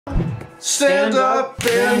Stand up,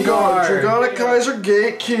 Vanguard. Dragonic Kaiser,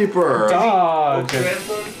 Gatekeeper. Dog.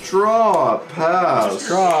 Draw, pass.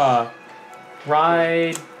 Draw.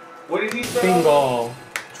 Ride. What did he say? Bingo.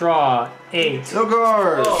 Draw. 8. No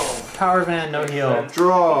guard. Oh. Power Van, no heal.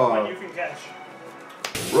 Draw. You can catch.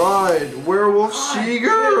 Ride, Werewolf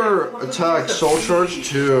Seeger. Attack, Soul Charge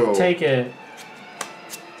 2. Take it.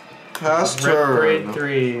 Pass Grade turn.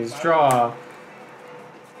 3s. Draw.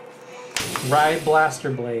 Ride Blaster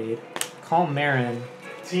Blade. Call Marin.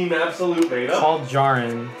 Team Absolute Beta. Call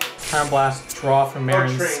Jaren. Counter Blast. Draw from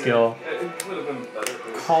Marin's skill. It would have been better.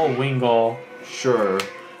 Call Wingull. Sure.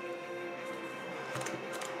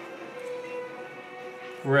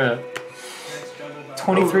 Rip.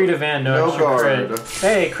 23 to Van, no extra guard. crit.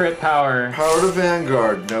 Hey, crit power. Power to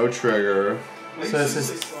Vanguard, no trigger. So this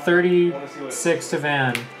is 36 to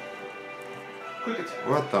Van. Quick attack.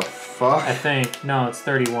 What the fuck? I think. No, it's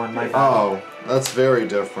 31. My bad. Oh, that's very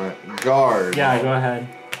different. Guard. Yeah, go ahead.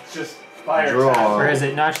 It's just fire Draw. attack. Or is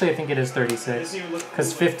it? No, actually, I think it is 36.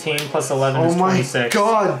 Because 15 plus 11 Oh is my 26.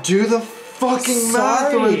 god, do the fucking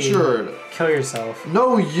math, Sorry. Richard. Kill yourself.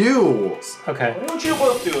 No, you. Okay. Why don't you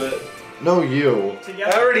both do it? No, you.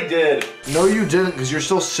 I already did. No, you didn't, because you're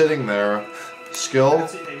still sitting there. Skill?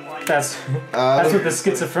 That's Add. what the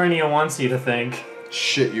schizophrenia wants you to think.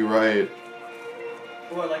 Shit, you right.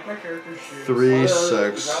 Oh, I like my character's shoes. 3,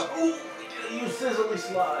 6. Oh, you sizzly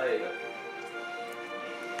slide.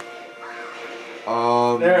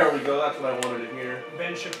 There we go. That's what I wanted to hear.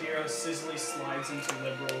 Ben Shapiro sizzly slides into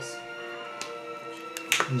liberals.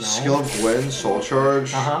 No. Skill of Gwyn, Soul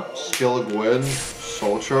Charge. Uh-huh. Skill of Gwyn,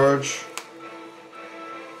 Soul Charge.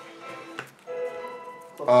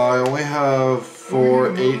 I only have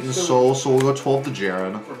 4, 8 in Soul, so we'll go 12 to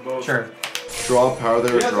Jaren. For both. Sure. Draw power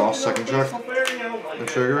there, draw second check. The The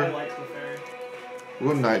trigger. I like Clefairy.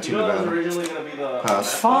 We'll go 19 You to know that was Van. originally going to be the...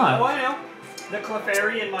 Pass. Fun. Oh, I know. The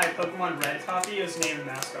Clefairy in my Pokemon Red copy is named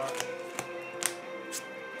Mascot.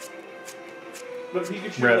 But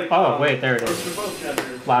Pikachu, Rip. like, Oh, wait, there it it's is. for both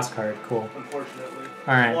genders, Last card. Cool. unfortunately.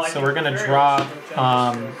 Alright, Well, I so think we're gonna Clefairy drop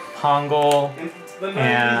also genders, Hongol And the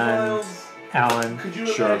and 90s Alan. could you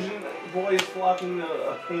Sure. imagine boys flocking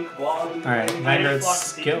a pink blob into Alright, the I Vanguard's flocked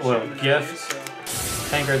skill, Pikachu well, in the gift. 90s,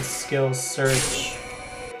 so. Vanguard's skill, search,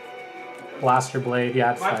 Blaster Blade,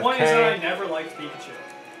 yeah, My point is that I 5k. never liked Pikachu.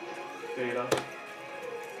 Beta.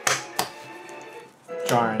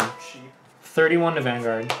 Jaren. Cheap. 31 to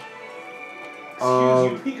Vanguard.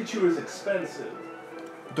 Excuse you, Pikachu is expensive.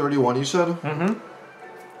 31, you said? Mm-hmm.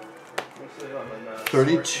 What's it on my map?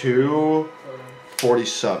 32,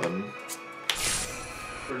 47.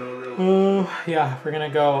 For no real Oh, yeah, we're gonna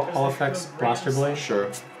go all effects Blaster Blade. Sure.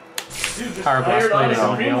 Dude, just Power Blast fired on Blade a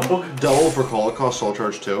on Supreme heal. Pokemon. Double for Call Cost, Soul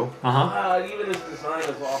Charge 2. Uh-huh. Even his design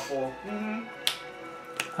is awful.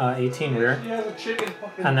 18 rear. He has a chicken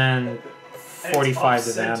fucking... And then 45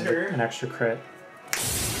 to Van, off-center. an extra crit.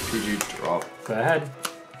 PG drop. Go ahead.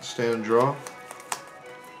 Stand draw.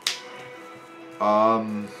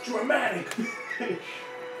 Dramatic!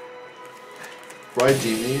 Ride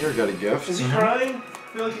Demon Eater, got a gift. Is he crying?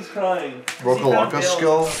 I feel like he's crying. Rokolaka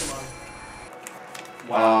skill.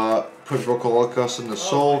 Wow. Put Rokolaka in the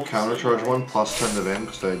soul, countercharge 1, plus 10 to Van,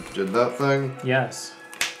 because I did that thing. Yes.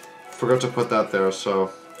 Forgot to put that there,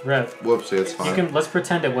 so Rip. whoopsie, it's fine. You can, let's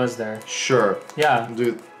pretend it was there. Sure. Yeah.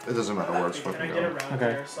 Dude, it doesn't matter where it's Can I fucking get going. around Okay.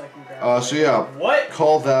 there so I can grab So yeah, What?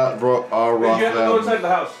 call that Wait, you have to go inside Rock the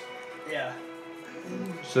house. Yeah.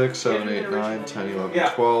 6, 7, 8, 9, 10, 11, Yeah.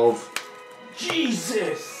 12.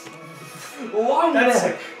 Jesus! Long That's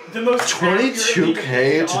neck! the most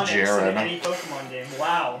 22K to on X in Jaren. any Pokemon game.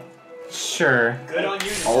 Wow. Sure. Good on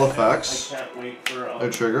you. All I effects. can't wait for No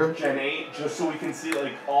trigger. Gen 8, just so we can see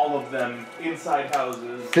like all of them inside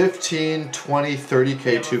houses. 15, 20,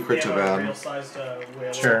 30K, 2 crit to Van. Real-sized,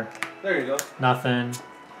 whale. Sure. There you go. Nothing.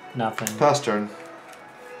 Nothing. Pass turn.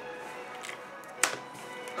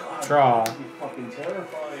 God, Draw. that'd be fucking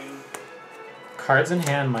terrifying. Cards in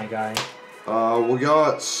hand, my guy. We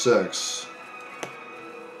got 6.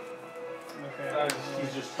 Okay.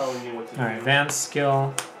 He's just telling you what to do. Alright, Van's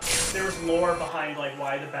skill. There's lore behind like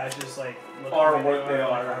why the badges like look Are the way what they are.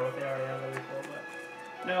 like, what they are. Yeah, really cool.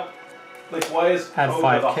 But no. Like, why is Add code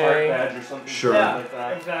of a 5K. heart badge or something Sure. Yeah, like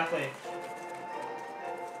that? exactly.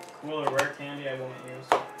 Cool or rare candy I won't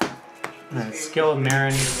use. Alright, skill of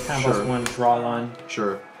Marin, time plus Sure. 1, draw 1.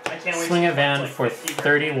 Sure. I can't wait Swing to a Van like for 50 rare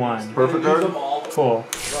 31. Perfect Use card? them all, Cool.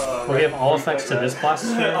 We'll give all effects to this candies.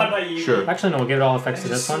 blaster. On my Eevee. Sure. Actually, no, we'll give it all effects I to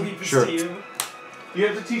just this one. sweep his Sure. team. You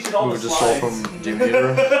have to teach it all We the just sold slides. from Demon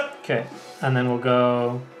Eater. Okay, and then we'll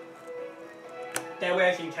go. That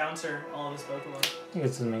way I can counter all of his Pokemon. I think it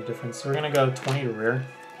doesn't make a difference. So we're gonna go 20 to rear.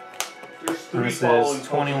 There's And 3 this following is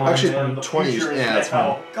 21. Actually, and the 20 future is yeah, it's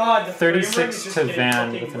now. fine. God, the frame rate is 36 just to getting Van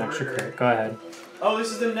fucking with an extra murdered. crit. Go ahead. Oh,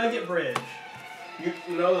 this is the Nugget Bridge. You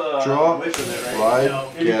know the Draw, glitch with it, right? ride,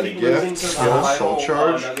 If get a you keep losing gift, to the skill, final, soul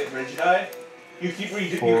charge. Nugget bridge guy, you keep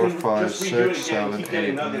redo. 4, you can 5, just redo it 6, again. 7, Keep getting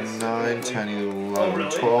 8, nuggets. 9, 10, 11, Oh,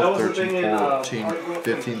 really? 12, That was the 13, thing in, 14,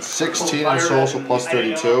 15, 16 in Fire soul, so and plus I didn't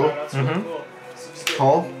know 32. that. That's really Mhm. cool. So you just get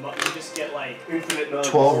Call. You just get like. Infinite nuggets.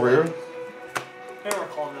 12 rear, I don't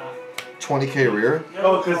recall that. 20k rear.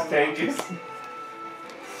 Oh, because tankies.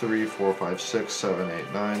 3, 4, 5, 6, 7,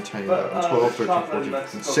 8, 9, 10, But, 11, 12, 13, shotgun 14,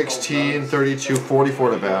 Mexico 15, 16, calls 32, 44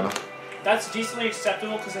 to Vanna. That's decently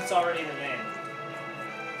acceptable because it's already in the name.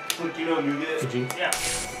 Like, you know, you get. Did you? Yeah.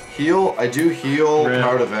 Heal, I do heal, Rip.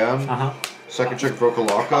 power to Van. Uh-huh. Second check,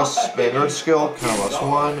 Vocalocus, Vanguard skill, count less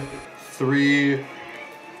 1, 3.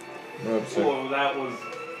 Oops, Oh, that was.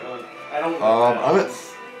 I don't. I'm at.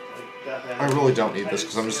 Like, I really don't need this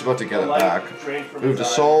because I'm just about to get it Light back. drained from Move to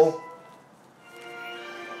his soul,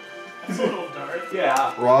 It's a little dark. eyes.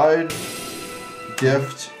 Yeah. ride,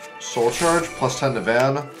 gift, soul charge, plus 10 to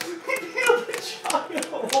Van. You're the child.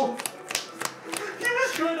 He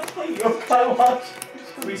was trying to play yokai watch.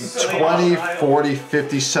 20, 40,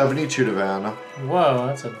 50, 72 to Van. Whoa,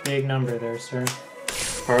 that's a big number there, sir.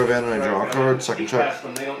 Power Van and I draw a card, second check.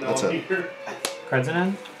 That's it. Cards in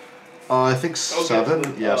hand? I think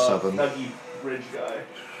 7? Yeah, 7. Thuggy bridge guy.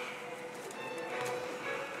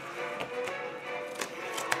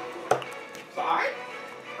 Sorry?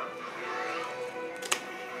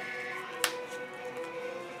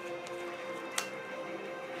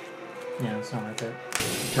 Yeah, it's not worth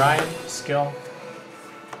it. Ride, skill.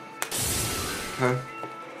 Okay.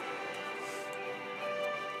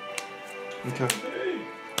 Okay.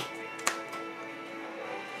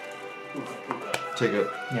 Take it.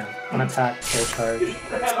 Yeah, on attack, full charge.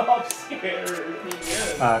 Ran off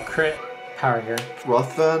scared. Crit, power here.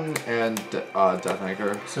 Ruthven and Death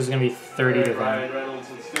Anchor. So it's gonna be 30 to Van. Ryan Reynolds,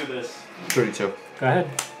 let's do this. 32. Go ahead.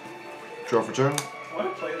 Draw for turn. I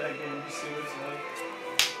want to play that game to see what it's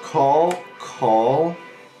like. Call.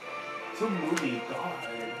 It's a movie, God.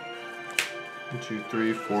 1, 2,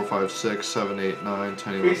 3, 4, 5, 6, 7, 8, 9,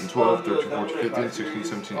 10, 11, 12, 13, 14, 15, 16,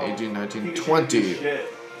 17, 18, 19, 20. Shit.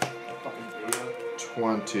 Fucking data.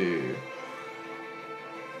 20.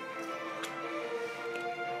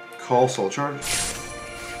 Call soul charge.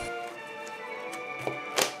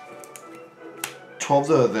 12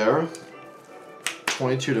 to there.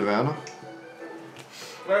 22 to Vanna.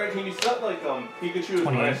 Larry, can you set like Pikachu as 28.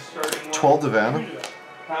 my starting one? 12 to Vanna.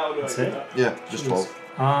 How do That's I do it? that? Yeah, just 12.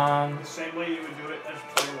 The same way you would do it as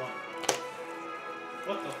player one.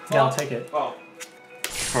 What the fuck? Yeah, I'll take it. Oh,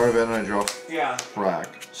 Power Vanna and I draw yeah. rack.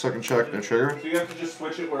 Second check, no trigger. So you have to just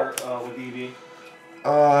switch it where with EV.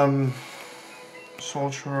 Soul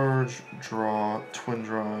charge, draw, twin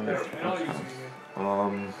drive. And I'll use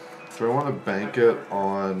it. Do I want to bank it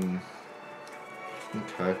on?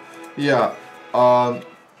 Okay. Yeah.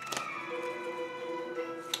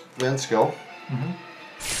 Van skill. Are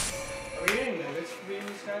we getting nuggets for being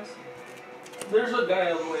these guys? There's a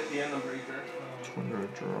guy all the way at the end of Breaker. Twin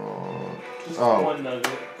drive, draw. Just Oh. one nugget.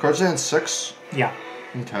 Cards hand 6. Yeah.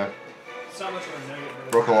 Okay. It's not much of a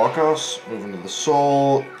nugget, bro. Rokalakos, move into the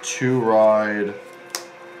soul, 2 ride.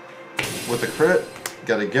 With a crit,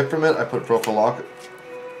 get a gift from it. I put Rokalakos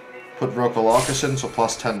in, so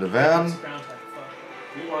plus 10 to Van. It's ground type,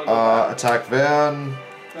 fuck. You wanna go back? Attack Van.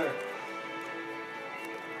 There.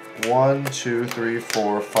 1, 2, 3,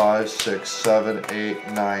 4, 5, 6, 7,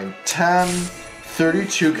 8, 9, 10.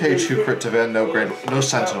 32k 2 crit to Van, no grade, no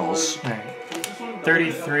sentinels. Alright. Was this one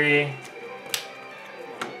 33,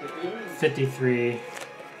 53.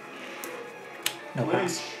 No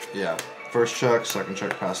pass. Yeah. First check, second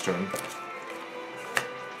check, pass turn.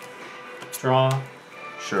 Draw.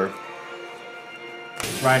 Sure.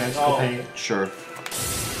 Ride, exculpate. Sure.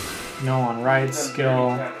 No on ride,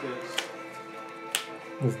 skill.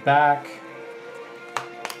 Move back.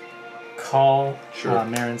 Call. Sure.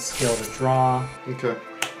 Marin's skill to draw. Okay.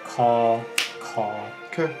 Call.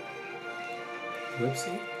 Okay.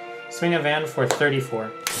 Whoopsie. Swing a Van for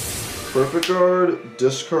 34. Perfect guard,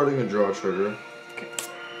 discarding a draw trigger.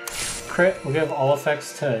 Crit, we'll give all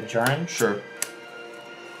effects to Jaren. Sure.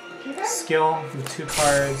 Skill, move 2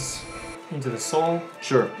 cards into the soul.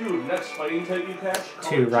 Sure. Dude, next fighting type you catch?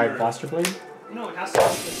 To ride Blaster Blade. No, it has to be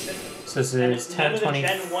specific. So this And is none 10, of the 20,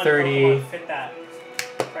 Gen 1 30, Pokemon fit that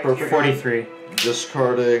criteria. 43.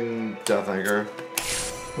 Discarding Death Anchor.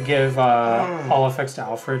 We'll give all effects to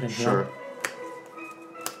Alfred and heal. Sure.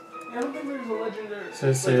 I don't think there's a legendary. So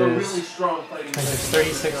this like a is really strong fighting type.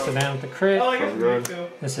 36 to Van with the crit. Oh, I guess Vanguard. me too.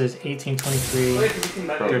 This is 18, 23. Like, you can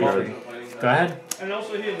meta Perfect. evolve into fighting Go ahead. And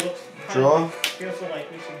also he looks Draw. He also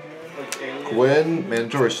like me some Like alien. Gwyn,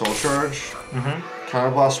 mandatory soul charge. Mm-hmm.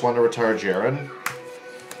 Counterblast 1 to retire Jaren.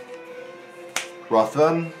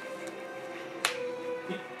 Ruthven.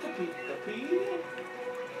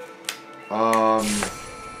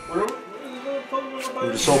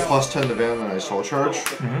 With a soul plus 10 to Van and I soul charge.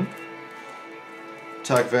 Mm-hmm.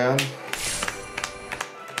 Attack Van.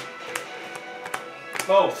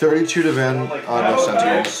 Oh. 32 to Van on no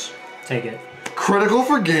sentinels. Take it. Critical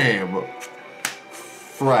for game.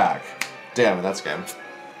 Frack. Damn it, that's game.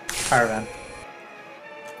 Fire Van.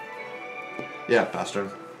 Yeah, bastard.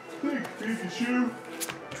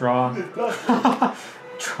 Draw.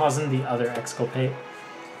 Draws in the other exculpate.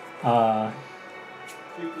 I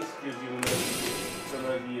think this gives you an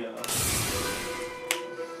idea.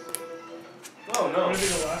 Oh I'm no. gonna be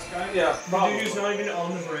the last guy. Yeah, probably. The dude's not even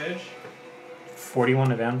on the bridge. 41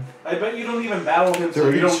 to Van. I bet you don't even battle him, so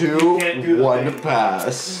you 32, can't do the 1 to thing. This pass.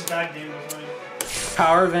 is a bad game of mine.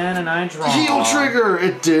 Power Van and I draw. Heal trigger!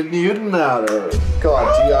 It didn't even matter. God,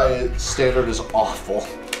 DI standard is awful.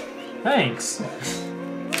 Thanks.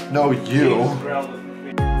 No, you.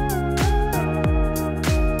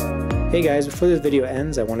 Hey guys, before this video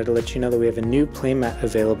ends, I wanted to let you know that we have a new playmat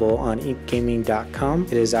available on inkgaming.com.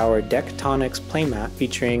 It is our Dectonics playmat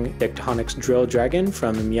featuring Dectonics Drill Dragon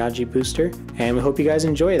from the Miyagi booster, and we hope you guys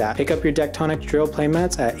enjoy that. Pick up your Dectonics Drill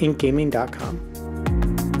playmats at inkgaming.com.